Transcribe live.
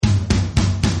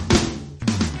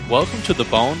Welcome to the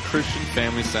Bowen Christian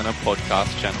Family Centre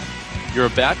podcast channel. You're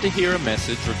about to hear a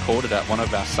message recorded at one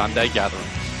of our Sunday gatherings.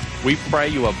 We pray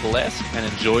you are blessed and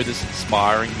enjoy this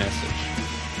inspiring message.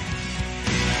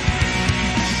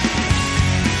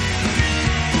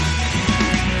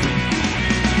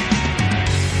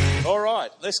 All right,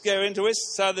 let's go into it.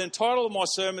 So the title of my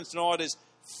sermon tonight is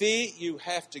Fear You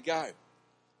Have to Go.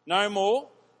 No more.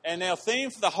 And our theme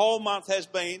for the whole month has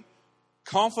been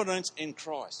confidence in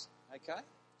Christ. Okay?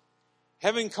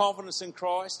 Having confidence in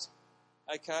Christ.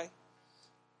 Okay?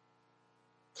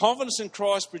 Confidence in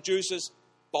Christ produces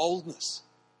boldness.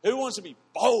 Who wants to be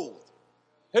bold?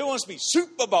 Who wants to be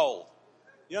super bold?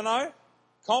 You know?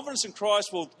 Confidence in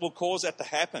Christ will cause that to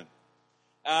happen.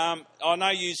 I know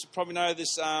you probably know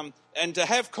this. And to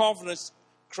have confidence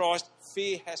in Christ,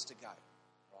 fear has to go.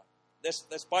 Right?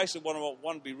 That's basically what I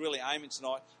want to be really aiming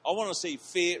tonight. I want to see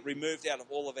fear removed out of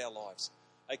all of our lives.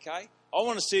 Okay? I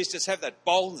want to see us just have that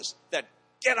boldness, that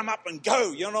get them up and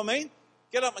go. You know what I mean?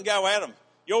 Get up and go at them.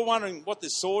 You're wondering what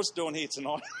this sword's doing here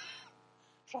tonight.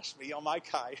 Trust me, I'm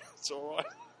okay. It's all right.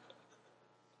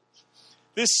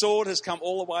 This sword has come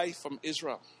all the way from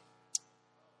Israel.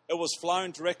 It was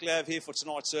flown directly over here for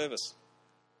tonight's service.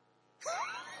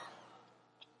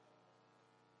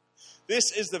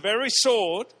 This is the very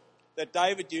sword that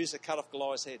David used to cut off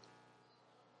Goliath's head.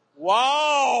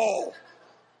 Wow!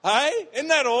 Hey, isn't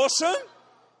that awesome?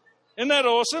 Isn't that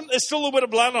awesome? There's still a little bit of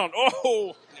blood on.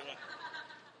 Oh!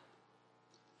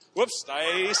 Whoops,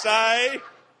 stay.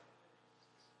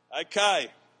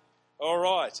 Okay, all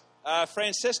right.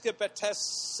 Francesca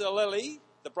Battistelli,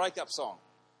 the breakup song.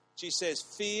 She says,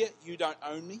 fear you don't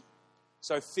own me,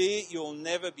 so fear you'll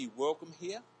never be welcome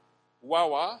here.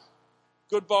 Wah-wah.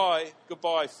 Goodbye,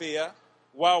 fear.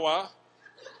 Wah-wah.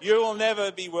 You will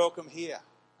never be welcome here.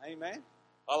 Amen.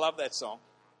 I love that song.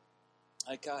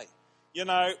 Okay. You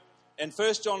know, in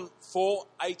 1 John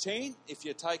 4:18, if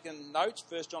you're taking notes,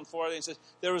 1 John 4:18 says,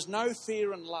 there is no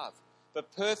fear in love,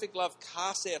 but perfect love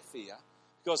casts out fear,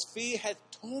 because fear hath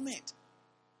torment.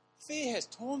 Fear has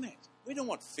torment. We don't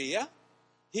want fear.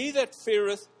 He that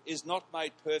feareth is not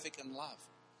made perfect in love.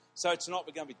 So tonight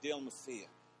we're going to be dealing with fear.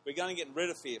 We're going to get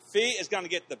rid of fear. Fear is going to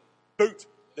get the boot,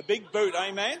 the big boot,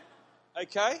 amen?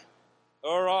 Okay?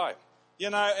 All right. You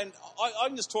know, and I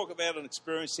can just talk about an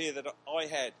experience here that I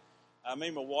had, me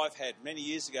and my wife had many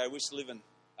years ago. We used to live in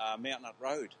Mountain Up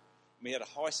Road. We had a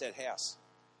high-set house.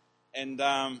 And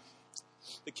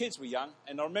the kids were young.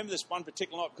 And I remember this one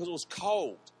particular night because it was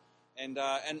cold. And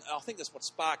I think that's what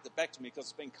sparked it back to me because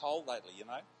it's been cold lately, you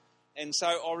know. And so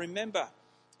I remember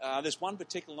this one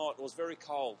particular night, it was very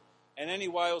cold. And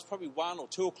anyway, it was probably 1 or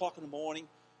 2 o'clock in the morning.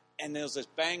 And there was this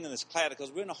bang and this clatter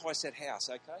because we're in a high-set house,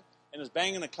 okay? And it was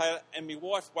banging and a clatter. And my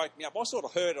wife woke me up. I sort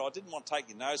of heard it. I didn't want to take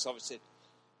your notice. I said,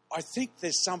 I think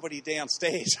there's somebody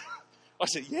downstairs. I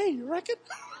said, yeah, you reckon?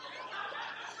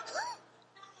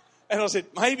 And I said,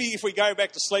 maybe if we go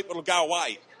back to sleep, it'll go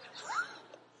away.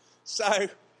 So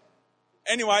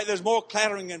anyway, there's more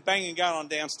clattering and banging going on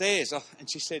downstairs. And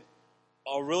she said,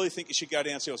 I really think you should go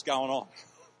down and see what's going on.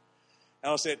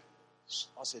 And I said,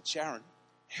 Sharon,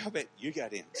 how about you go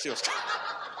down and see what's going on?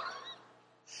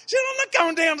 She said, I'm not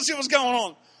going down to see what's going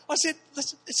on. I said,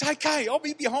 listen, it's okay. I'll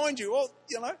be behind you. Or,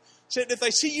 you know, said, if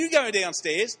they see you go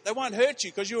downstairs, they won't hurt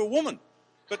you because you're a woman.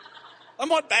 But they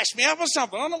might bash me up or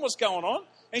something. I don't know what's going on. And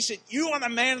he said, you are the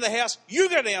man of the house. You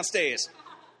go downstairs.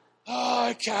 Oh,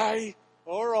 okay.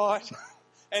 All right.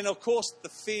 And, of course, the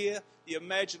fear, the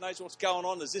imagination, what's going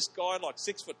on. Is this guy like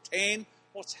 6'10"?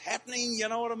 What's happening? You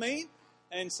know what I mean?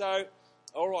 And so,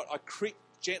 all right, I creep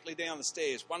gently down the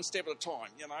stairs, one step at a time,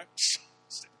 you know.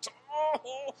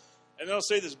 And then I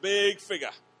see this big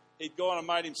figure. He'd gone and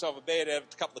made himself a bed out of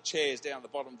a couple of chairs down at the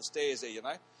bottom of the stairs there, you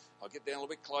know. I'll get down a little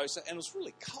bit closer. And it was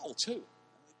really cold too. A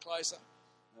bit closer.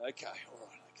 Okay, all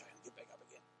right, okay. Get back up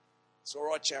again. It's all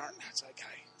right, Sharon. It's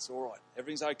okay. It's all right.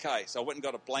 Everything's okay. So I went and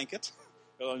got a blanket.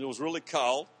 It was really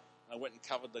cold. I went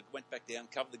and went back down,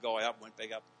 covered the guy up, went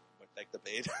back up, went back to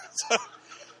bed. So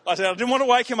I said, I didn't want to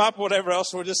wake him up or whatever else.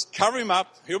 So we'll just cover him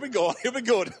up. He'll be gone. He'll be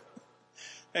good.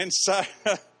 And so,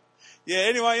 yeah,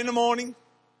 anyway, in the morning,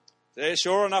 yeah,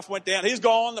 sure enough, went down. He's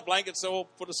gone. The blankets all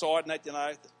put aside and that, you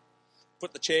know,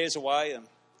 put the chairs away. And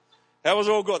that was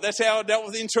all good. That's how I dealt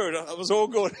with the intruder. It was all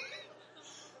good.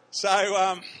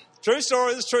 So, true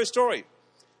story, this is a true story.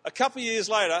 A couple of years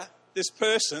later, this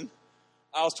person,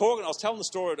 I was telling the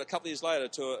story a couple of years later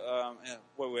to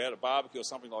where we were at a barbecue or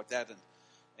something like that.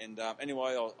 And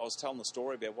anyway, I was telling the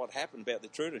story about what happened about the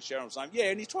intruder. Sharon was saying, yeah,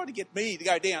 and he tried to get me to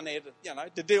go down there to, you know,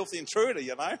 to deal with the intruder,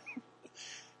 you know.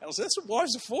 And I said, that's what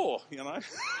wives are for, you know.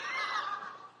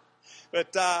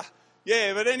 But,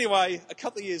 yeah, but anyway, a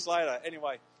couple of years later,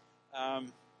 anyway,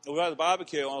 we were at the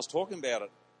barbecue and I was talking about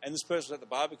it, and this person was at the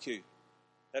barbecue.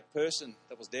 That person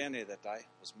that was down there that day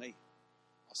was me.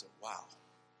 I said, wow.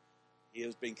 He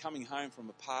has been coming home from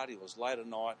a party. It was late at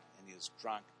night and he was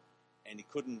drunk and he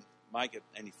couldn't make it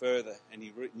any further, and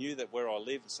he knew that where I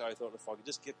lived, so he thought if I could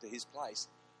just get to his place,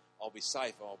 I'll be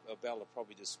safe. I'll be able to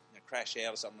probably just crash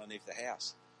out or something underneath the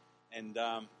house. And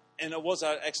it was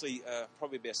actually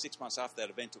probably about 6 months after that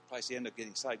event took place, he ended up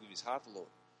getting saved with his heart, the Lord.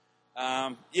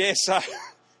 So,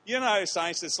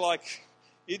 saints, it's like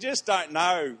you just don't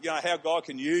know, how God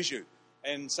can use you.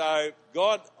 And so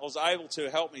God was able to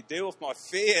help me deal with my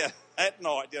fear that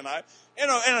night, in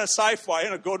a safe way,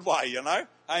 in a good way,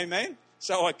 Amen.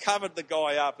 So I covered the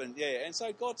guy up, and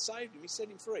so God saved him. He set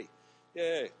him free.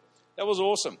 Yeah, that was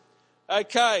awesome.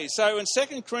 Okay, so in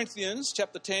 2 Corinthians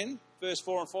chapter 10, verse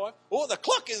 4 and 5. Oh, the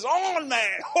clock is on,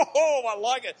 man. Oh, I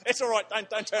like it. It's all right. Don't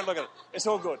turn and look at it. It's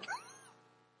all good.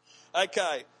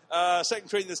 Okay, 2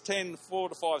 Corinthians 10, 4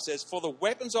 to 5 says, "For the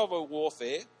weapons of our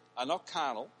warfare are not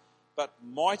carnal, but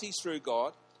mighty through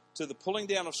God, to the pulling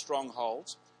down of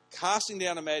strongholds, casting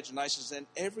down imaginations and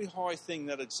every high thing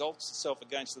that exalts itself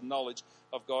against the knowledge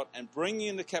of God, and bringing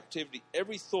into captivity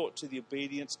every thought to the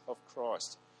obedience of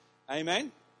Christ."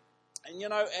 Amen?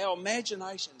 And our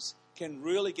imaginations can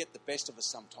really get the best of us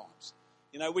sometimes.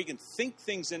 We can think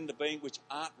things into being which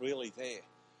aren't really there.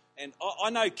 And I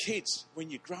know kids, when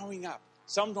you're growing up,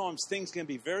 sometimes things can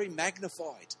be very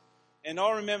magnified. And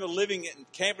I remember living in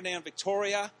Camperdown,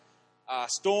 Victoria,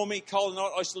 stormy, cold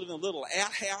night. I used to live in a little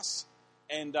outhouse.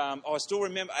 And I still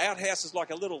remember outhouse is like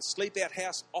a little sleep-out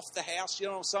house off the house, you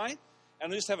know what I'm saying?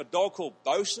 And I used to have a dog called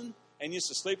Bosun, and he used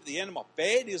to sleep at the end of my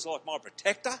bed. He was like my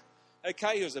protector.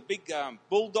 Okay, he was a big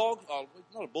bulldog,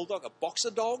 not a bulldog, a boxer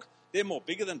dog. They're more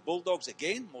bigger than bulldogs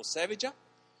again, more savager.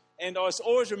 And I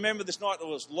always remember this night there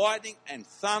was lightning and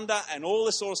thunder and all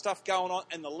this sort of stuff going on,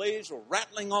 and the leaves were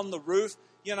rattling on the roof,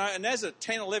 and as a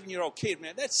 10, 11-year-old kid,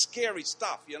 man, that's scary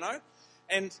stuff,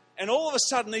 And all of a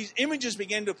sudden, these images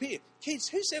began to appear. Kids,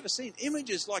 who's ever seen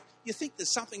images like you think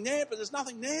there's something there, but there's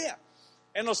nothing there?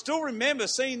 And I still remember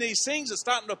seeing these things that are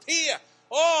starting to appear.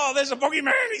 Oh, there's a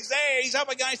boogeyman. He's there. He's up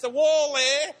against the wall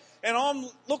there. And I'm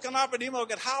looking up at him. I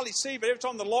could hardly see, but every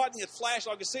time the lightning had flashed,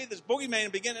 I could see this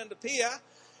boogeyman beginning to appear.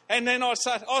 And then I was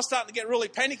starting to get really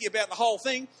panicky about the whole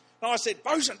thing. And I said,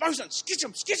 Bosun,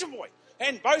 skitch him, boy.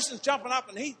 And Bosun's jumping up,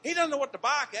 and he doesn't know what to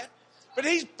bark at. But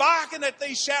he's barking at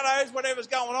these shadows, whatever's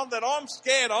going on, that I'm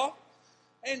scared of.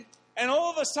 And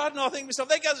all of a sudden, I think to myself,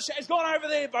 there goes the shadow. It's gone over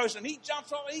there, Bosun. He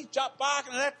jumps on, he's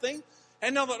barking at that thing.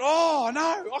 And I thought, oh,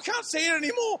 no, I can't see it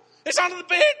anymore. It's under the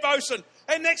bed, Bosun.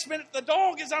 And next minute, the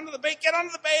dog is under the bed. Get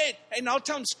under the bed. And I'll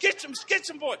tell him, skitch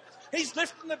him, boy. He's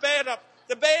lifting the bed up.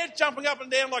 The bed's jumping up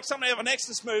and down like something out of an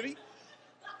Exorcist movie.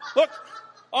 Look,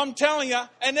 I'm telling you,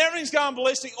 and everything's going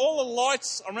ballistic. All the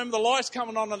lights, I remember the lights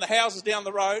coming on in the houses down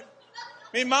the road.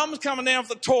 My mum's coming down with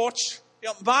the torch.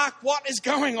 Mark, what is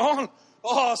going on?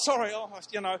 Oh, sorry.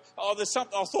 There's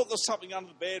something. I thought there was something under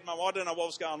the bed, Mum. I don't know what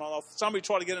was going on. Somebody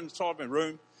tried to get inside my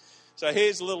room. So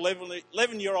here's a little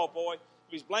 11-year-old boy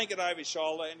with his blanket over his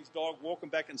shoulder and his dog walking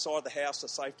back inside the house, the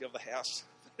safety of the house.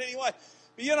 But anyway,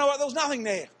 but you know what? There was nothing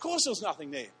there. Of course there was nothing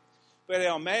there. But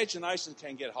our imagination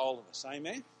can get hold of us.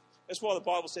 Amen? That's why the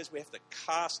Bible says we have to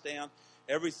cast down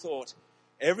every thought,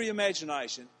 every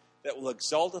imagination that will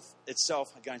exalt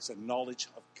itself against the knowledge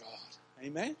of God.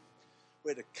 Amen?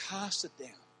 We're to cast it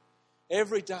down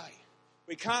every day.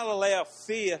 We can't allow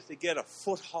fear to get a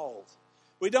foothold.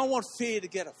 We don't want fear to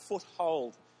get a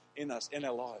foothold in us, in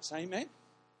our lives. Amen?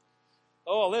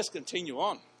 Oh, let's continue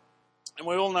on. And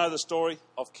we all know the story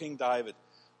of King David.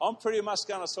 I'm pretty much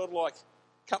going to sort of like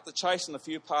cut the chase in a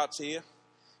few parts here.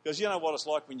 Because you know what it's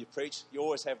like when you preach. You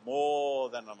always have more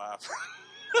than enough.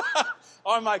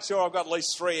 I make sure I've got at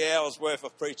least 3 hours worth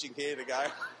of preaching here to go.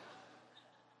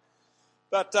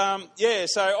 But,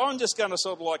 so I'm just going to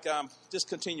sort of like just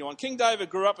continue on. King David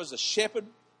grew up as a shepherd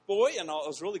boy, and it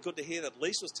was really good to hear that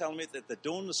Lisa was telling me that they're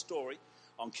doing the story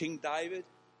on King David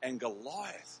and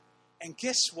Goliath. And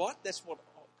guess what? That's what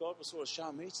God was sort of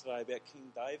showing me today about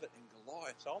King David and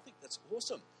Goliath. So I think that's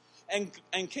awesome.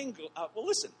 And King,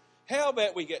 listen, how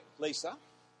about we get Lisa,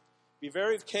 be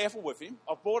very careful with him.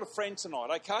 I've brought a friend tonight,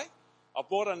 okay? I've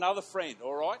brought another friend,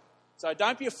 all right? So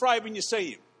don't be afraid when you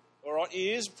see him. All right,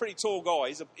 he is a pretty tall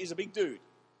guy. He's a big dude.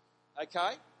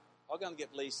 Okay, I'm going to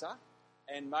get Lisa,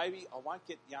 and maybe I won't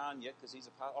get Jan yet because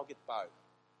I'll get Bo.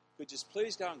 Could you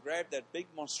please go and grab that big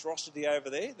monstrosity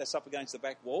over there that's up against the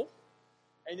back wall?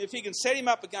 And if you can set him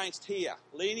up against here,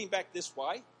 leaning back this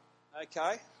way,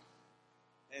 okay?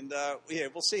 And,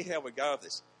 we'll see how we go with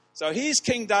this. So here's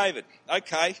King David.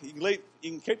 Okay,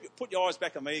 you can put your eyes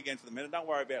back on me again for the minute. Don't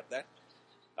worry about that.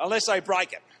 Unless they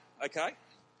break it, okay?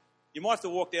 You might have to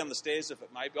walk down the stairs if it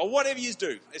may be, or whatever you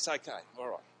do. It's okay. All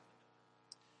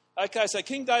right. Okay, so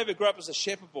King David grew up as a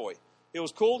shepherd boy. He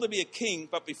was called to be a king,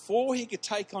 but before he could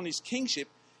take on his kingship,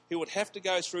 he would have to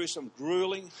go through some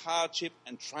grueling hardship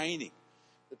and training.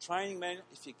 The training manual,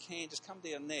 if you can, just come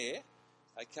down there.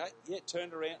 Okay, yeah,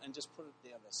 turn around and just put it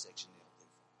down that section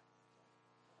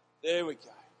there. There we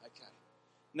go. Okay.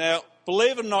 Now,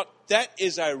 believe it or not, that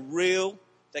is a real...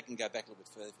 That can go back a little bit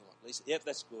further if you like, Lisa. Yep,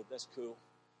 that's good. That's cool.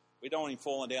 We don't want him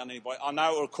falling down anyway. I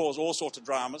know it will cause all sorts of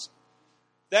dramas.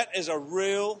 That is a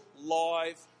real,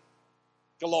 live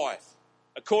Goliath.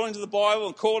 According to the Bible,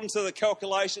 according to the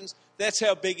calculations, that's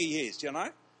how big he is, you know?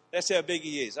 That's how big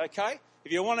he is, okay?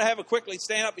 If you want to have a quickly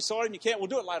stand up beside him, you can. We'll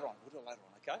do it later on.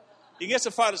 Okay? You can get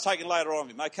some photos taken later on of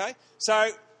him, okay?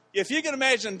 So, if you can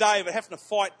imagine David having to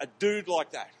fight a dude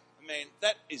like that, I mean,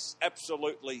 that is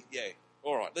absolutely, yeah.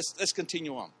 All right, let's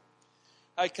continue on.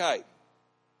 Okay.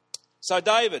 So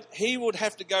David, he would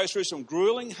have to go through some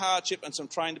grueling hardship and some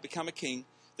training to become a king.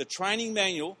 The training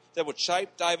manual that would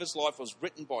shape David's life was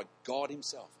written by God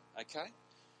himself, okay?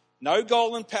 No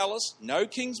golden palace, no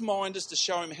king's minders to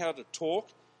show him how to talk,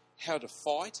 how to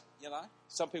fight, you know.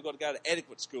 Some people got to go to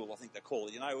etiquette school, I think they call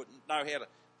it, you know how to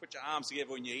put your arms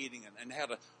together when you're eating and how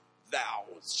to, thou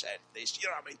said this, you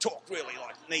know what I mean, talk really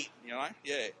like neat, you know,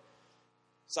 yeah.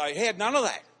 So he had none of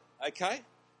that, okay?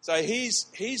 So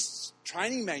his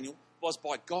training manual was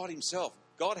by God himself.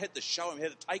 God had to show him,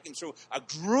 had to take him through a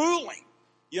grueling,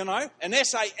 you know, an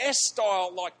SAS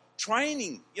style like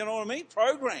training, you know what I mean,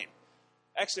 program.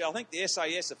 Actually, I think the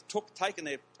SAS have taken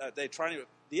their training.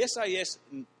 The SAS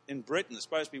in Britain is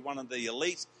supposed to be one of the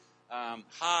elite,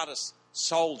 hardest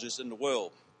soldiers in the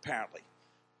world, apparently,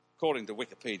 according to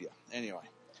Wikipedia. Anyway,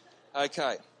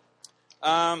 okay.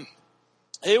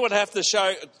 He would have to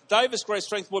show, David's great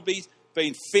strength would be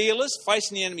being fearless,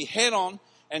 facing the enemy head on,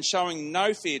 and showing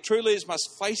no fear. True leaders must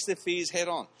face their fears head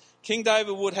on. King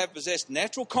David would have possessed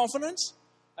natural confidence,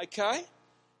 okay?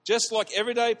 Just like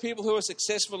everyday people who are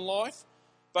successful in life,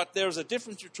 but there is a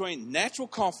difference between natural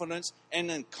confidence and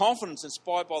then confidence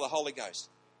inspired by the Holy Ghost.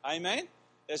 Amen?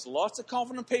 There's lots of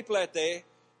confident people out there,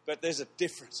 but there's a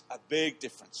difference, a big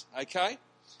difference, okay?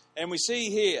 And we see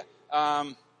here,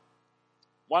 1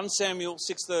 Samuel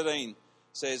 6:13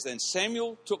 says, then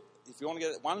Samuel took, if you want to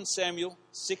get it, 1 Samuel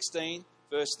 16,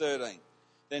 verse 13.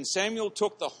 Then Samuel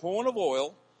took the horn of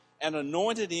oil and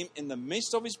anointed him in the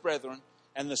midst of his brethren,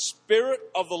 and the Spirit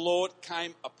of the Lord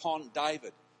came upon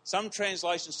David. Some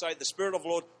translations say the Spirit of the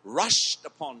Lord rushed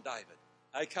upon David.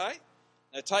 Okay?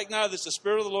 Now take note of this. The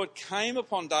Spirit of the Lord came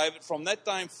upon David from that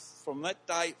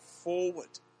day forward.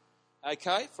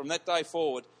 Okay? From that day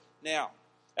forward. Now,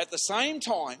 at the same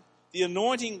time, the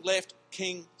anointing left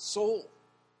King Saul.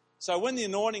 So when the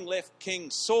anointing left King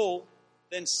Saul,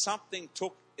 then something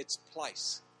took its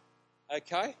place.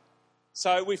 Okay?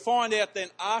 So we find out then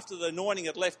after the anointing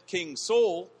had left King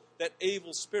Saul, that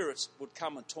evil spirits would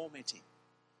come and torment him.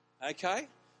 Okay?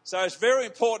 So it's very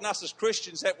important us as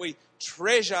Christians that we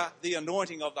treasure the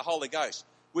anointing of the Holy Ghost.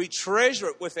 We treasure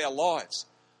it with our lives.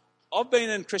 I've been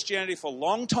in Christianity for a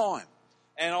long time,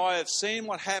 and I have seen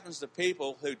what happens to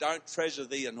people who don't treasure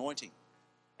the anointing.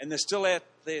 And they're still out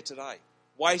there today,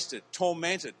 wasted,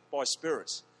 tormented by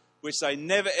spirits, which they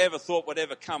never ever thought would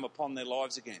ever come upon their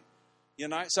lives again. You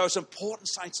know, so it's important,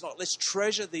 saints, tonight. Let's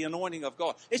treasure the anointing of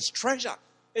God. It's treasure.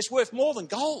 It's worth more than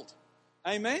gold.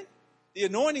 Amen? The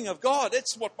anointing of God,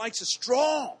 it's what makes us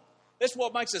strong. It's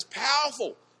what makes us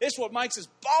powerful. It's what makes us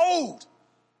bold.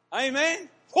 Amen?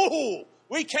 Ooh,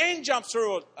 we can jump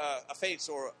through a fence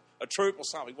or a troop or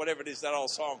something, whatever it is, that old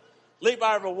song. Leap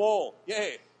over a wall.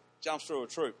 Yeah, jumps through a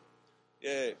troop.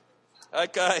 Yeah.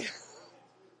 Okay.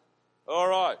 All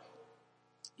right.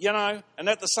 You know, and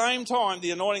at the same time,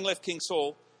 the anointing left King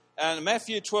Saul. And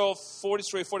Matthew 12,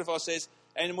 43, 45 says,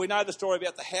 and we know the story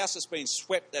about the house that's been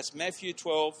swept. That's Matthew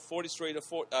 12, 43 to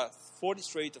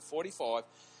 45.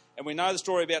 And we know the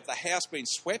story about the house being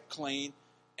swept clean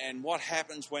and what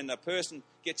happens when the person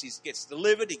gets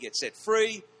delivered, he gets set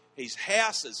free. His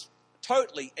house is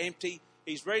totally empty.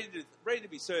 He's ready to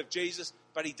be served Jesus,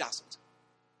 but he doesn't.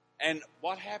 And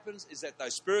what happens is that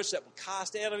those spirits that were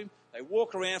cast out of him, they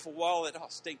walk around for a while and,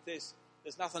 stink this.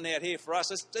 There's nothing out here for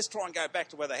us. Let's try and go back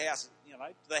to where the house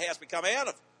we come out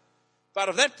of. But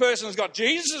if that person has got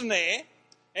Jesus in there,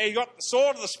 and he's got the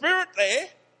sword of the Spirit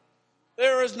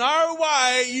there is no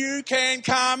way you can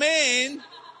come in.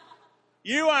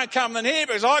 You won't come in here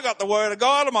because I got the Word of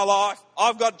God in my life.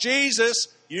 I've got Jesus.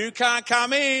 You can't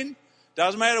come in.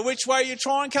 Doesn't matter which way you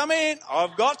try and come in.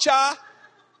 I've got you.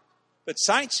 But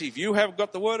saints, if you haven't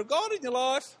got the Word of God in your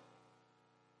life,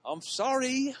 I'm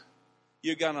sorry.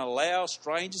 You're going to allow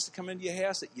strangers to come into your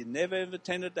house that you never ever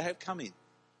intended to have come in.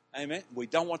 Amen? We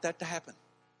don't want that to happen.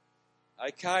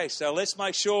 Okay, so let's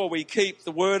make sure we keep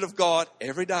the Word of God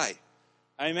every day.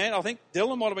 Amen? I think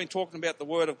Dylan might have been talking about the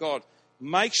Word of God.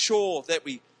 Make sure that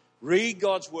we read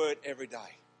God's Word every day.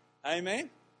 Amen?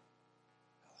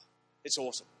 It's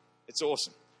awesome. It's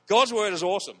awesome. God's Word is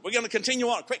awesome. We're going to continue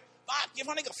on. Quick. Mark, you've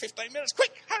only got 15 minutes.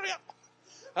 Quick, hurry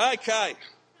up. Okay.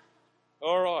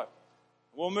 All right.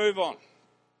 We'll move on.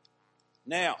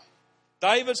 Now,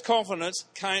 David's confidence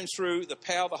came through the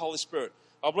power of the Holy Spirit.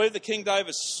 I believe that King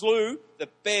David slew the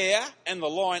bear and the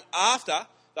lion after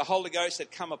the Holy Ghost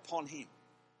had come upon him.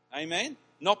 Amen?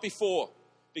 Not before.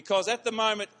 Because at the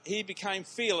moment, he became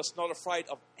fearless, not afraid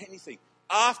of anything.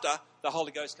 After the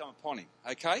Holy Ghost came upon him.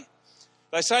 Okay?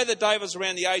 They say that David was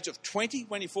around the age of 20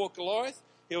 when he fought Goliath.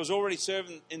 He was already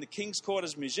serving in the king's court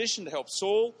as a musician to help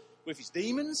Saul with his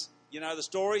demons. You know the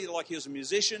story, like he was a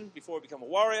musician before he became a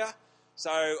warrior.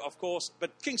 So, of course,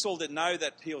 but King Saul didn't know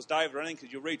that he was David or anything,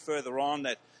 because you'll read further on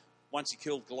that once he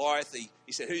killed Goliath, he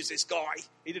said, who's this guy?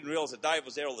 He didn't realise that David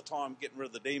was there all the time getting rid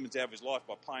of the demons out of his life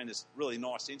by playing this really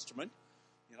nice instrument,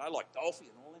 you know, like Dolphy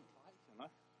and all them play, you know.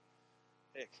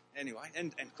 Heck, anyway,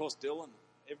 and of course Dylan,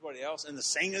 everybody else, and the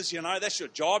singers, you know, that's your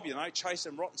job, you know, chase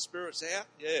them rotten spirits out.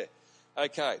 Yeah,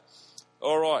 okay,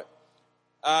 all right.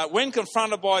 When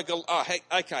confronted by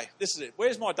okay, this is it.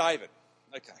 Where's my David?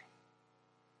 Okay.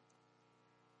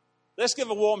 Let's give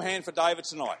a warm hand for David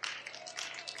tonight.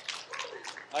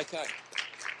 Okay.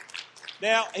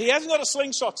 Now, he hasn't got a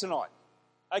slingshot tonight.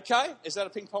 Okay? Is that a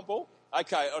ping pong ball?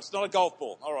 Okay, it's not a golf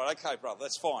ball. All right, okay, brother,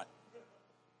 that's fine.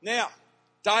 Now,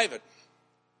 David,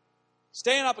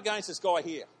 stand up against this guy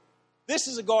here. This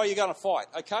is a guy you're going to fight,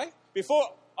 okay?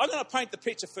 I'm going to paint the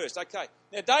picture first, okay?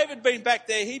 Now, David been back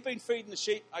there, he'd been feeding the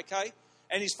sheep, okay?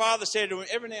 And his father said to him,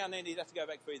 every now and then he'd have to go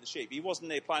back and feed the sheep. He wasn't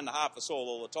there playing the harp for Saul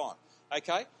all the time,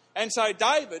 okay? And so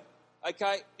David,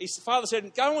 okay, his father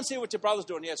said, go and see what your brother's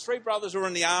doing. He has 3 brothers who are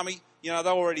in the army. You know,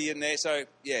 they're already in there, so,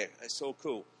 yeah, it's all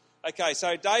cool. Okay,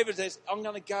 so David says, I'm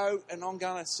going to go and I'm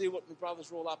going to see what my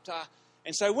brothers are all up to.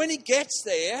 And so when he gets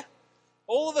there,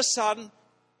 all of a sudden,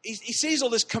 he sees all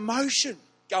this commotion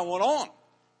going on.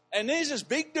 And there's this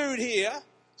big dude here,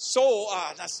 Saul,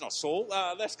 that's not Saul,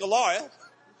 that's Goliath,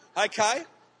 okay?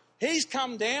 He's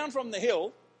come down from the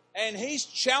hill and he's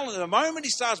challenging. The moment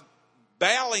he starts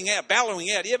bellowing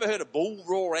out. You ever heard a bull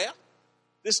roar out?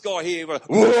 This guy here,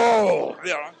 whoa,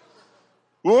 you know,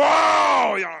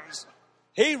 whoa, you know,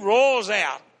 he roars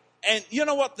out. And you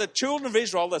know what? The children of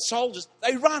Israel, the soldiers,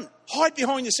 they run, hide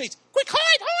behind the seats. Quick,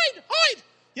 hide.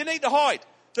 You need to hide.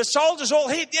 The soldiers all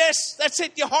hid. Yes, that's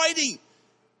it. You're hiding.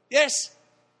 Yes.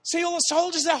 See all the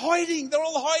soldiers, they're hiding. They're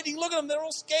all hiding. Look at them. They're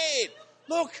all scared.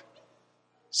 Look.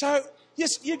 So, yes,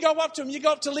 you go up to him. You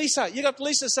go up to Lisa. You go up to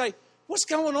Lisa and say, what's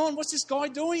going on? What's this guy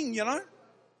doing, you know?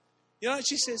 You know,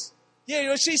 she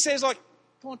says, like,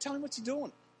 come on, tell him what you're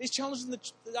doing. He's challenging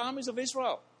the armies of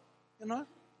Israel, you know?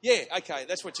 Yeah, okay,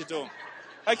 that's what you're doing.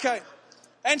 Okay.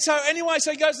 And so anyway,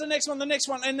 so he goes to the next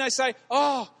one, and they say,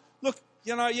 oh, look,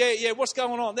 you know, yeah, what's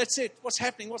going on? That's it. What's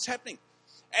happening?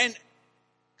 And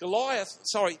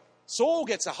Saul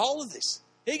gets a hold of this.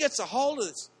 He gets a hold of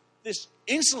this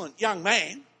insolent young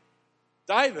man,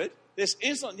 David, this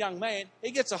insolent young man,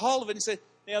 he gets a hold of it and says,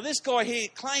 now this guy here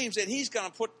claims that he's going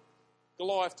to put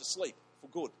Goliath to sleep for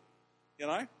good, you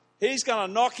know. He's going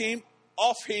to knock him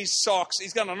off his socks.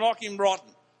 He's going to knock him rotten.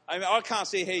 I mean, I can't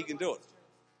see how he can do it.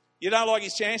 You don't like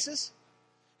his chances?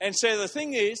 And so the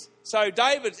thing is, so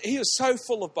David, he is so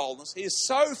full of boldness. He is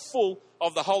so full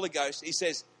of the Holy Ghost. He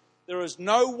says, there is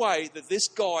no way that this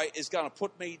guy is going to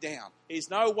put me down. There's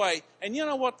no way. And you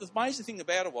know what? The amazing thing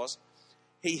about it was,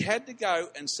 he had to go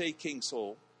and see King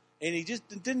Saul, and he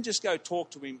didn't just go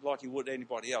talk to him like he would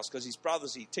anybody else, because his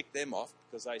brothers, he ticked them off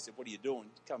because they said, what are you doing?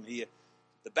 Come here,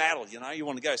 the battle, you know, you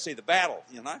want to go see the battle,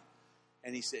 you know.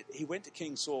 And he said, he went to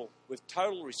King Saul with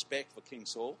total respect for King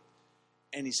Saul,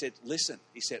 and he said, listen,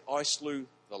 he said, I slew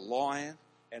the lion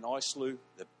and I slew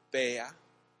the bear,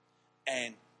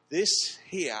 and this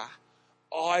here,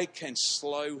 I can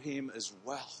slow him as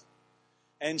well.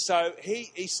 And so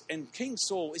and King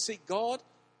Saul, you see, God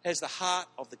has the heart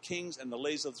of the kings and the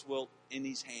leaders of this world in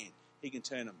his hand. He can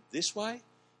turn them this way,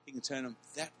 he can turn them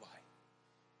that way.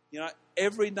 You know,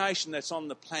 every nation that's on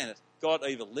the planet, God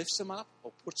either lifts them up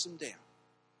or puts them down.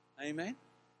 Amen?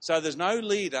 So there's no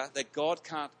leader that God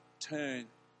can't turn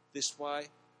this way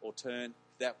or turn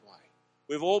that way.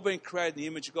 We've all been created in the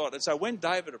image of God. And so when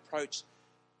David approached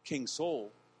King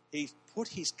Saul, he put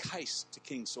his case to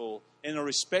King Saul in a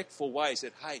respectful way. He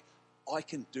said, hey, I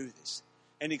can do this.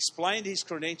 And explained his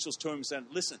credentials to him and said,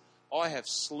 listen, I have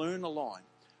slewn a lion.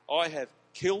 I have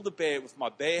killed a bear with my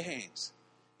bare hands.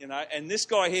 And this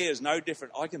guy here is no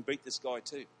different. I can beat this guy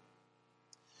too.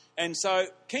 And so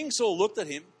King Saul looked at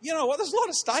him. You know what? There's a lot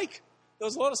of stake. There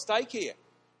was a lot of stake here.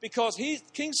 Because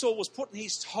King Saul was putting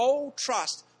his whole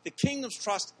trust, the kingdom's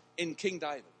trust, in King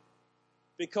David.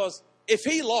 Because if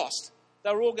he lost,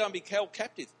 they were all going to be held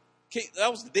captive.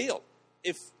 That was the deal.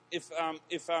 If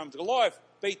Goliath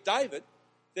beat David,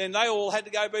 then they all had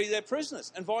to go be their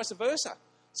prisoners, and vice versa.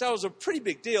 So it was a pretty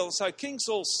big deal. So King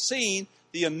Saul's seen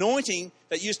the anointing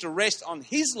that used to rest on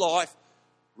his life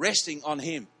resting on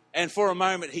him. And for a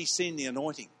moment, he's seen the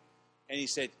anointing. And he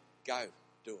said, go,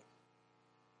 do it.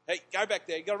 Hey, go back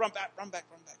there. You got to run back.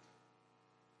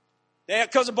 Now,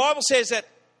 because the Bible says that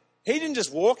he didn't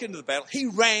just walk into the battle. He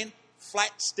ran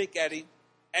flat stick at him,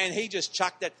 and he just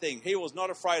chucked that thing. He was not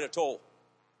afraid at all.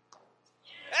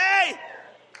 Hey!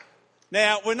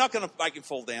 Now, we're not going to make him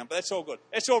fall down, but that's all good.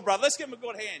 That's all, brother. Let's give him a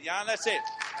good hand, Jan. That's it.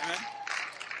 Amen.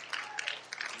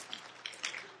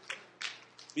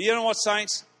 But you know what,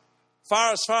 saints?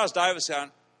 As far as David's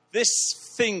going, this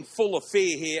thing full of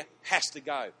fear here has to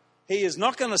go. He is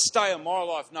not going to stay in my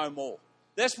life no more.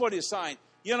 That's what he's saying.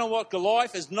 You know what?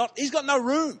 Goliath is not, he's got no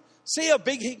room. See how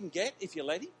big he can get if you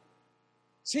let him?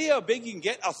 See how big he can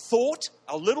get? A thought,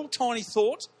 a little tiny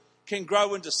thought, can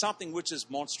grow into something which is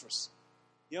monstrous.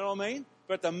 You know what I mean?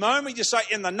 But at the moment you say,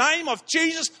 in the name of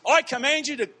Jesus, I command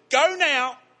you to go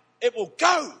now, it will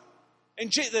go.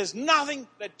 And there's nothing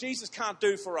that Jesus can't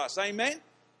do for us. Amen?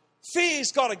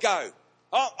 Fear's got to go.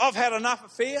 I've had enough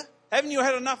of fear. Haven't you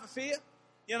had enough of fear?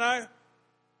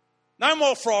 No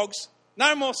more frogs.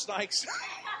 No more snakes.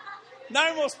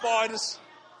 No more spiders.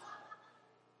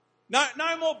 No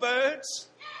more birds.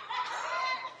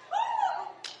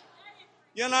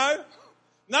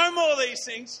 No more of these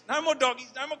things. No more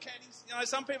doggies. No more caddies.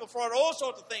 Some people are afraid of all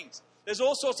sorts of things. There's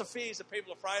all sorts of fears that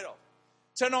people are afraid of.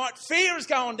 Tonight, fear is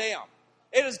going down.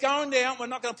 It is going down. We're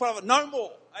not going to put up with it no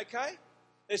more. Okay?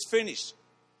 It's finished.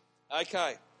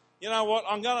 Okay. You know what?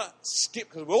 I'm going to skip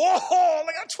because look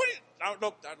at 20. Don't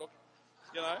look.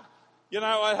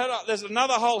 There's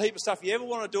another whole heap of stuff. If you ever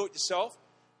want to do it yourself,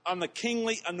 on the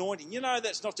kingly anointing.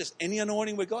 That's not just any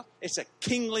anointing we got. It's a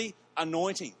kingly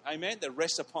anointing. Amen? That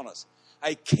rests upon us.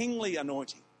 A kingly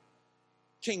anointing.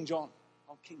 King John.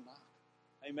 I'm King Mark.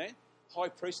 Amen? High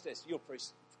priestess. You're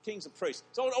priest. Kings and priests.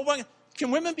 So,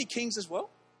 can women be kings as well?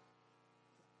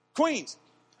 Queens.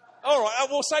 All right.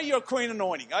 We'll say you're a queen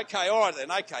anointing. Okay. All right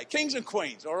then. Okay. Kings and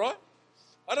queens. All right.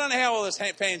 I don't know how all this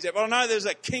pans out, but I know there's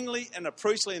a kingly and a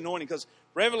priestly anointing because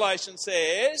Revelation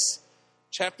says,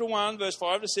 chapter 1, verse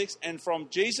 5 to 6, and from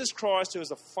Jesus Christ, who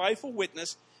is a faithful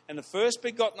witness and the first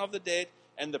begotten of the dead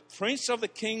and the prince of the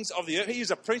kings of the earth. He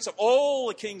is a prince of all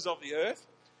the kings of the earth.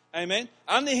 Amen.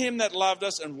 Under him that loved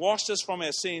us and washed us from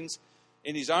our sins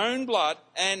in his own blood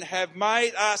and have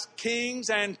made us kings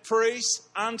and priests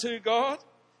unto God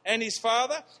and his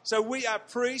Father. So we are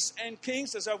priests and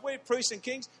kings. So if we're priests and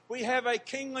kings, we have a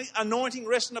kingly anointing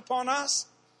resting upon us.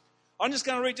 I'm just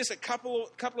going to read just a couple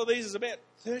of these. There's about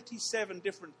 37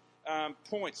 different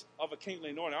points of a kingly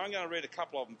anointing. I'm going to read a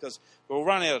couple of them because we'll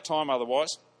run out of time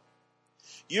otherwise.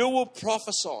 You will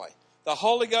prophesy. The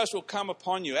Holy Ghost will come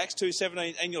upon you. Acts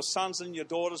 2:17, and your sons and your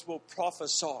daughters will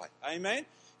prophesy. Amen?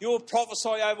 You will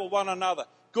prophesy over one another.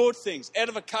 Good things,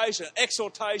 edification,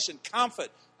 exhortation, comfort.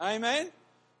 Amen?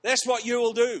 That's what you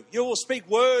will do. You will speak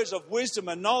words of wisdom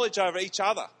and knowledge over each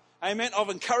other. Amen?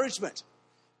 Of encouragement.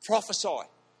 Prophesy.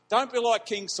 Don't be like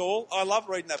King Saul. I love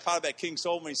reading that part about King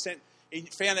Saul when he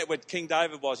found out where King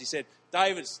David was. He said,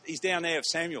 he's down there with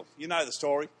Samuel. You know the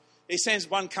story. He sends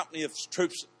one company of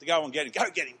troops to go and get him. Go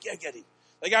get him.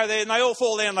 They go there and they all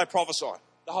fall down and they prophesy.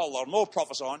 The whole lot of them all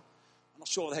prophesying. I'm not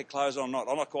sure if they had clothes on or not.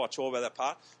 I'm not quite sure about that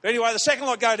part. But anyway, the second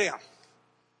lot go down.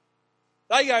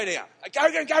 They go down.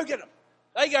 Go get them.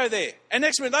 They go there. And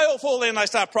next minute they all fall down and they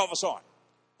start prophesying.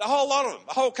 The whole lot of them.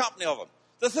 The whole company of them.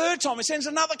 The third time he sends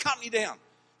another company down.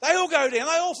 They all go down.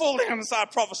 They all fall down and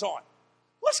start prophesying.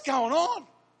 What's going on?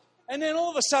 And then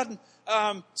all of a sudden,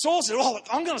 Saul said, look,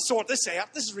 I'm going to sort this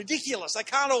out. This is ridiculous. They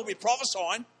can't all be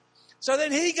prophesying. So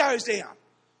then he goes down.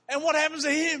 And what happens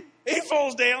to him? He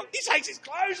falls down. He takes his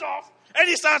clothes off. And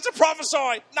he starts to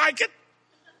prophesy naked.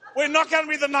 We're not going to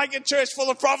be the naked church full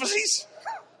of prophecies.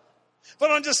 But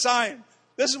I'm just saying,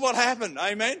 this is what happened.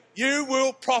 Amen? You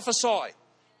will prophesy.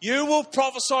 You will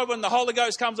prophesy when the Holy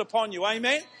Ghost comes upon you.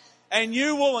 Amen? And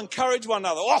you will encourage one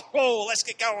another. Oh, let's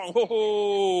get going.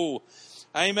 Oh,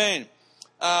 amen.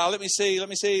 Let me see.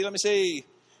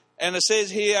 And it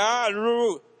says here,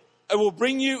 it will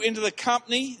bring you into the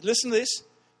company. Listen to this.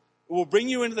 It will bring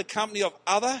you into the company of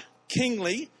other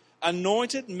kingly,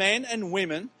 anointed men and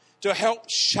women to help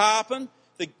sharpen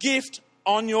the gift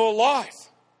on your life.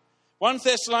 1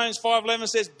 Thessalonians 5:11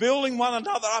 says, building one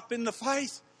another up in the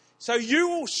faith. So you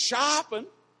will sharpen,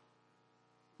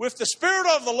 with the Spirit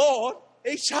of the Lord,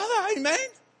 each other. Amen?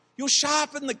 You'll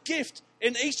sharpen the gift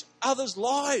in each other's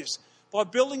lives by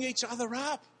building each other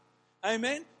up.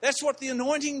 Amen? That's what the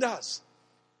anointing does.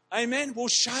 Amen? We'll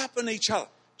sharpen each other.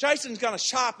 Jason's going to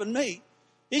sharpen me.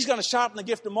 He's going to sharpen the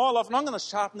gift in my life, and I'm going to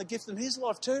sharpen the gift in his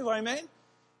life too. Amen?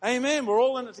 Amen. We're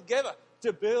all in it together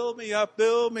to build me up,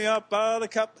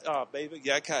 buttercup. Oh, baby,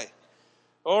 yeah, okay.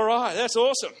 All right, that's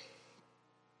awesome.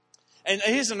 And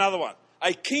here's another one.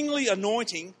 A kingly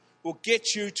anointing will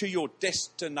get you to your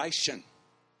destination.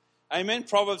 Amen.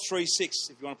 Proverbs 3:6,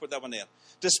 if you want to put that one down.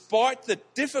 Despite the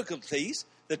difficulties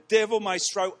the devil may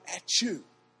throw at you.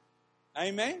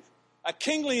 Amen. A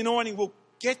kingly anointing will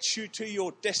get you to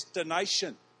your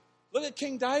destination. Look at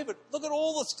King David. Look at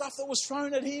all the stuff that was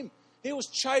thrown at him. He was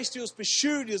chased, he was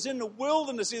pursued, he was in the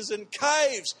wilderness, he was in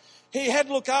caves. He had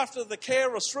to look after the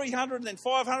care of 300 and then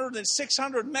 500 and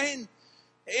 600 men.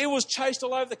 He was chased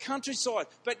all over the countryside,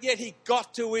 but yet he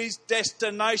got to his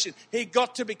destination. He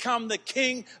got to become the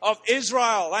king of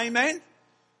Israel. Amen?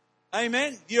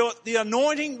 Amen? The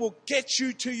anointing will get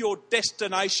you to your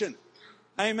destination.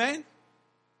 Amen?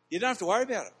 You don't have to worry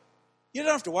about it. You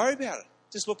don't have to worry about it.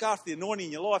 Just look after the anointing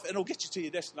in your life and it'll get you to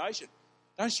your destination.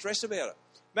 Don't stress about it.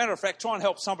 Matter of fact, try and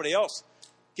help somebody else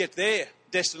get their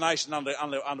destination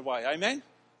underway. Amen?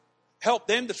 Help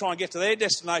them to try and get to their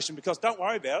destination, because don't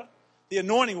worry about it. The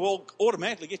anointing will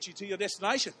automatically get you to your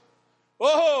destination.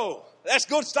 Whoa, that's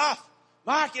good stuff.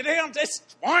 Mark, you down? It's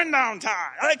wind down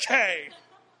time. Okay.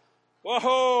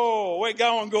 Whoa, we're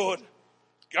going good.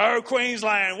 Go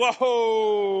Queensland.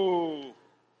 Whoa.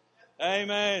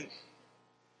 Amen.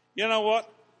 You know what?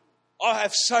 I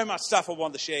have so much stuff I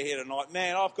want to share here tonight.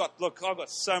 Man, I've got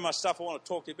so much stuff I want to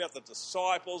talk to you about the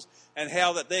disciples and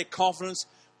how that their confidence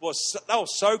they were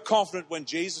so confident when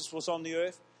Jesus was on the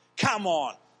earth. Come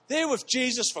on. They're with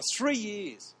Jesus for 3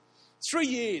 years. 3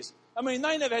 years. I mean,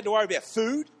 they never had to worry about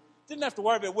food. Didn't have to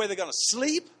worry about where they're going to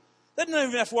sleep. They didn't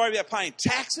even have to worry about paying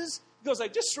taxes, because they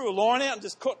just threw a line out and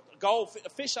just caught a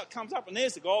fish that comes up, and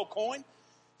there's the gold coin.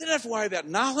 They didn't have to worry about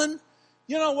nothing.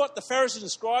 You know what? The Pharisees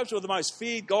and scribes were the most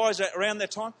feared guys around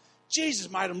that time.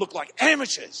 Jesus made them look like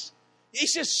amateurs. He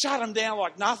just shut them down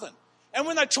like nothing. And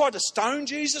when they tried to stone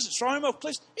Jesus and throw him off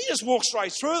cliffs, he just walked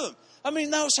straight through them. I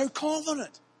mean, they were so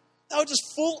confident. They were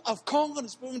just full of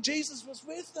confidence when Jesus was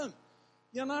with them,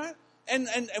 you know. And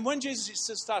when Jesus used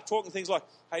to start talking things like,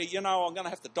 hey, you know, I'm going to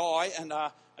have to die and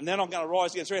then I'm going to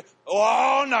rise again.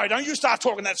 Oh, no, don't you start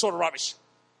talking that sort of rubbish.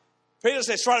 Peter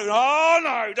said straight away, oh,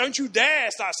 no, don't you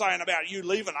dare start saying about you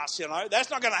leaving us, you know.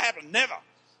 That's not going to happen, never.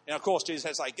 And, of course, Jesus had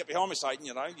to say, get behind me, Satan,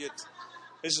 you know.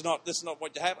 This is not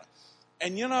what you happen.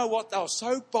 And you know what? They were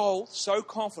so bold, so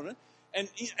confident. And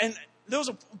there was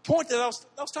a point that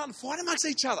they were starting to fight amongst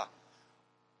each other.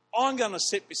 I'm going to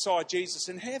sit beside Jesus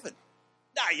in heaven.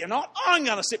 No, you're not. I'm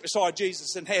going to sit beside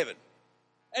Jesus in heaven.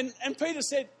 And Peter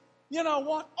said, you know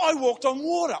what? I walked on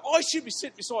water. I should be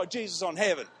sitting beside Jesus on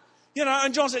heaven. You know,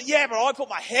 and John said, yeah, but I put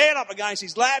my head up against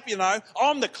his lap, you know.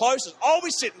 I'm the closest. I'll be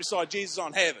sitting beside Jesus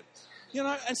on heaven. You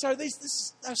know, and so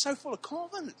they're so full of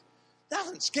confidence.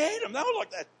 Nothing scared them. They were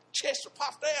like that chest were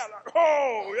puffed out. Like,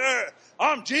 oh, yeah,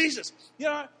 I'm Jesus. You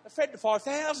know, they fed the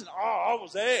 5,000. Oh, I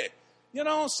was there. You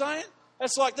know what I'm saying?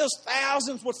 It's like there's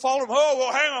thousands would follow him. Oh,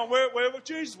 well, hang on, we're with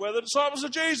Jesus. We're the disciples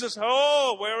of Jesus.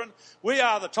 Oh, we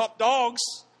are the top dogs.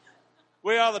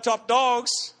 We are the top dogs.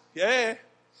 Yeah.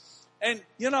 And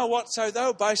you know what? So they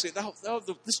were basically,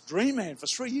 this dream man for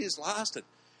 3 years lasted.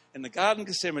 In the Garden of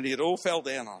Gethsemane, it all fell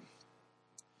down on.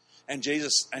 And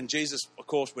Jesus, of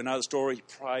course, we know the story. He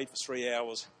prayed for 3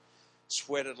 hours,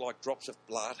 sweated like drops of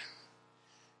blood.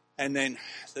 And then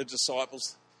the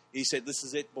disciples, he said, this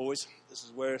is it, boys. This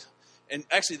is where... And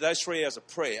actually, those 3 hours of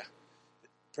prayer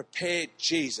prepared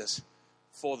Jesus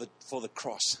for the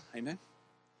cross. Amen?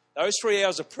 Those 3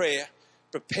 hours of prayer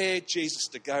prepared Jesus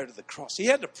to go to the cross. He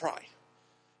had to pray.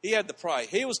 He had to pray.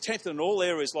 He was tempted in all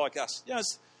areas like us. You know,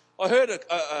 I heard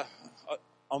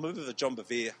I'm a bit of a John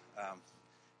Bevere,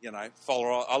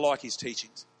 follower. I like his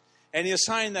teachings. And he was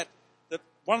saying that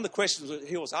one of the questions that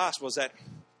he was asked was that,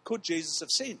 could Jesus have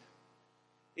sinned?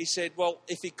 He said, well,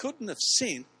 if he couldn't have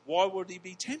sinned, why would he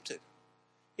be tempted?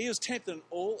 He was tempted in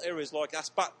all areas like us,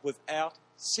 but without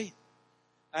sin.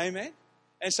 Amen?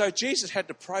 And so Jesus had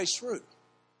to pray through.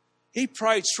 He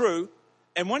prayed through,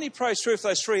 and when he prayed through for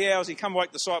those 3 hours, he come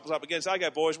wake the disciples up again and say, okay,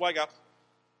 boys, wake up.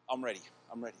 I'm ready.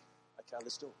 Okay,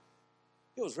 let's do it.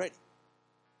 He was ready.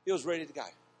 He was ready to go.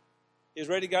 He was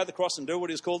ready to go to the cross and do what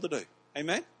he was called to do.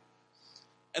 Amen?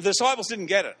 And the disciples didn't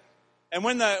get it. And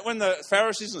when the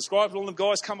Pharisees and the scribes, all them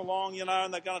guys come along,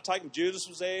 and they're going to take him, Judas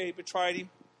was there, he betrayed him.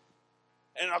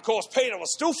 And of course, Peter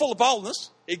was still full of boldness.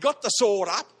 He got the sword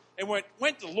up and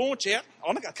went to launch out.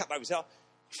 I'm not going to cut over his head.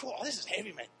 Oh, this is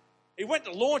heavy, man. He went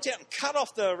to launch out and cut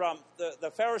off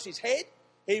the Pharisee's head.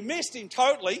 He missed him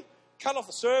totally, cut off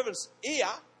the servant's ear.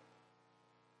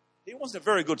 He wasn't a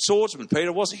very good swordsman,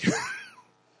 Peter, was he?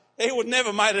 He would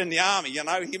never made it in the army,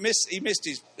 He missed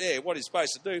his what he's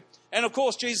supposed to do. And of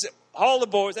course, Jesus said, hold the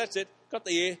boys, that's it. Got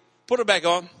the ear, put it back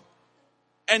on.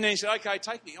 And then he said, okay,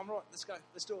 take me. I'm right, let's go,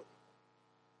 let's do it.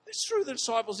 This threw the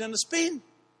disciples in the spin.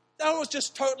 They were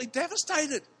just totally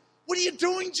devastated. What are you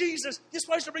doing, Jesus? You're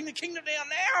supposed to bring the kingdom down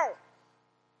now.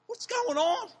 What's going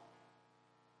on?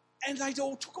 And they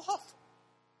all took off.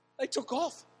 They took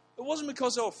off. It wasn't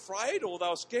because they were afraid or they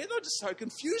were scared. They were just so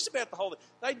confused about the whole thing.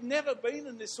 They'd never been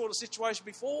in this sort of situation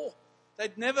before.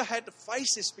 They'd never had to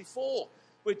face this before,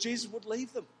 where Jesus would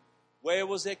leave them. Where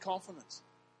was their confidence?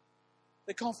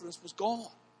 Their confidence was gone.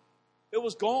 It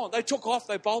was gone. They took off.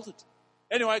 They bolted.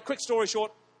 Anyway, quick story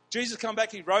short. Jesus come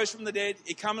back. He rose from the dead.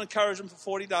 He come and encouraged them for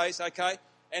 40 days, okay?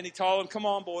 And he told them, come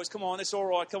on, boys, come on, it's all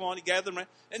right, come on. He gathered them around.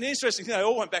 And the interesting thing, they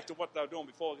all went back to what they were doing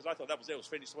before, because I thought that was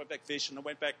finished. They went back fishing, they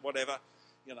went back whatever,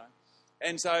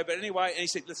 And so, but anyway, and he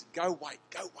said, listen, go wait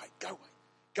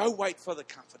for the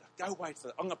Comforter.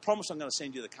 I promise I'm going to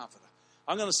send you the Comforter.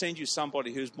 I'm going to send you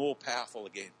somebody who's more powerful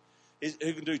again,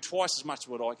 who can do twice as much as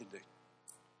what I can do.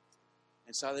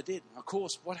 And so they did. And of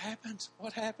course, what happened? I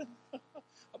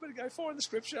better go forward in the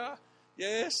scripture.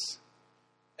 Yes.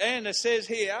 And it says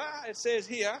here,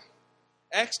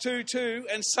 Acts 2:2,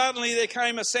 and suddenly there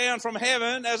came a sound from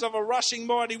heaven as of a rushing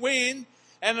mighty wind,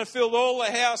 and it filled all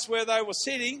the house where they were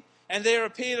sitting, and there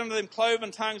appeared unto them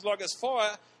cloven tongues like as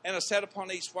fire, and it sat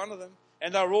upon each one of them.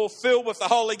 And they were all filled with the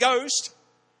Holy Ghost,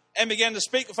 and began to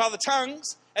speak with other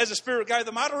tongues, as the Spirit gave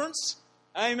them utterance.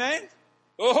 Amen.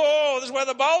 Oh, this is where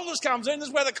the boldness comes in. This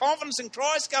is where the confidence in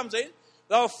Christ comes in.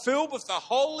 They were filled with the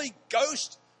Holy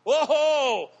Ghost.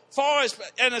 Whoa, fires.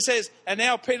 And it says, and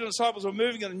now Peter and the disciples were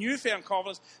moving in a newfound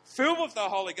confidence, filled with the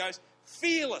Holy Ghost,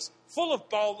 fearless, full of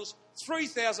boldness,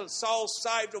 3,000 souls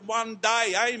saved in one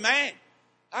day. Amen.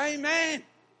 Amen.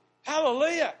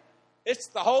 Hallelujah. It's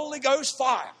the Holy Ghost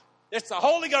fire. It's the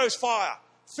Holy Ghost fire.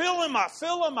 Fill them up,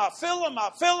 fill them up, fill them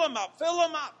up, fill them up, fill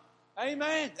them up.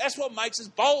 Amen. That's what makes us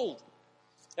bold.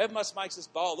 That must makes us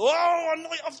bold. Oh,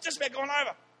 I've just about gone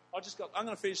over. I'm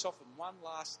going to finish off with one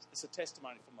last, it's a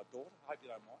testimony from my daughter. I hope you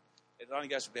don't mind. It only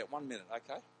goes for about 1 minute,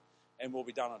 okay? And we'll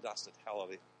be done and dusted.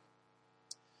 Hallelujah.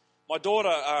 My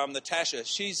daughter, Natasha,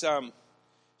 she's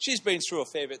been through a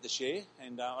fair bit this year,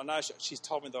 and I know she's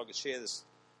told me that I could share this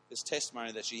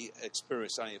testimony that she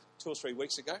experienced only 2 or 3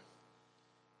 weeks ago.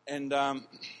 And, and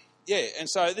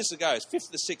so this goes, 5th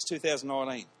of the 6th,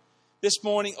 2019. This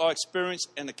morning I experienced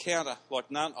an encounter like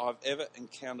none I've ever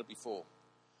encountered before.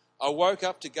 I woke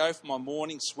up to go for my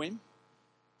morning swim,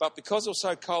 but because it was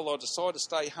so cold, I decided to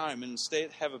stay home and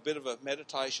instead have a bit of a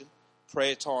meditation,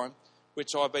 prayer time,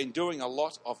 which I've been doing a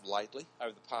lot of lately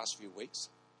over the past few weeks.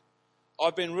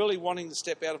 I've been really wanting to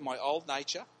step out of my old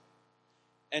nature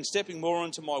and stepping more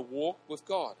into my walk with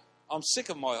God. I'm sick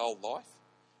of my old life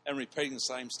and repeating the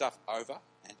same stuff over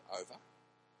and over.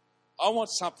 I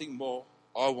want something more.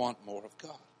 I want more of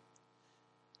God.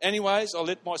 Anyways, I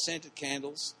lit my scented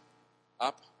candles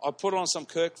up. I put on some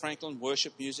Kirk Franklin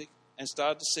worship music and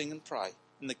started to sing and pray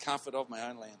in the comfort of my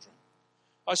own lounge room.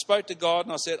 I spoke to God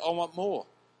and I said, I want more.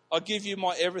 I give you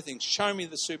my everything. Show me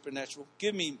the supernatural.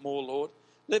 Give me more, Lord.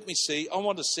 Let me see. I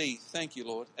want to see. Thank you,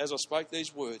 Lord. As I spoke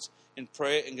these words in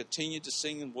prayer and continued to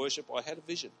sing and worship, I had a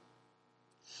vision.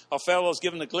 I felt I was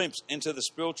given a glimpse into the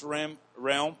spiritual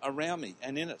realm around me,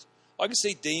 and in it, I could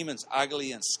see demons,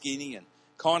 ugly and skinny and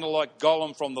kind of like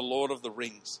Gollum from the Lord of the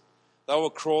Rings. They were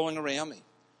crawling around me.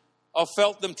 I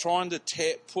felt them trying to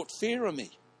put fear in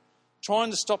me,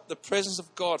 trying to stop the presence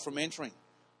of God from entering.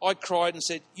 I cried and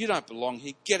said, you don't belong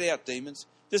here. Get out, demons.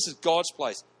 This is God's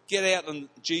place. Get out in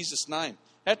Jesus' name.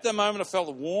 At that moment, I felt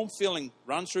a warm feeling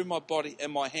run through my body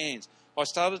and my hands. I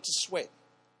started to sweat.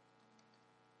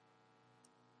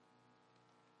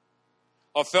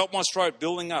 I felt my throat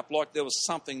building up like there was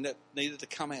something that needed to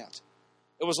come out.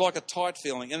 It was like a tight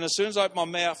feeling. And as soon as I opened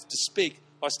my mouth to speak,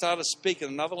 I started speaking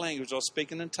another language. I was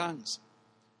speaking in tongues.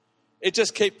 It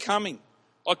just kept coming.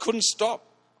 I couldn't stop.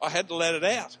 I had to let it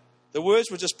out. The words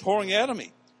were just pouring out of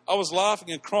me. I was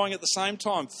laughing and crying at the same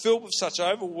time, filled with such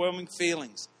overwhelming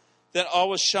feelings. Then I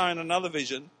was shown another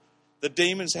vision. The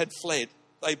demons had fled.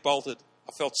 They bolted.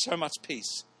 I felt so much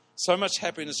peace, so much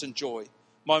happiness and joy.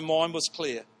 My mind was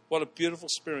clear. What a beautiful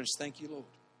experience. Thank you, Lord.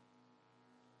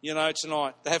 You know,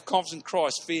 tonight, to have confidence in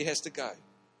Christ, fear has to go.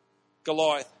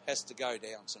 Goliath has to go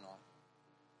down tonight.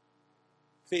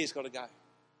 Fear's got to go.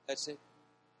 That's it.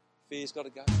 Fear's got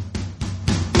to go.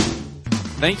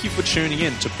 Thank you for tuning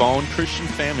in to Bowen Christian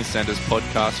Family Centre's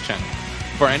podcast channel.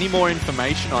 For any more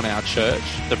information on our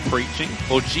church, the preaching,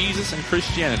 or Jesus and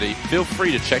Christianity, feel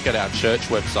free to check out our church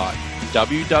website,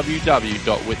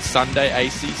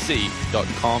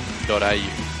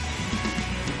 www.whitsundayacc.com.au.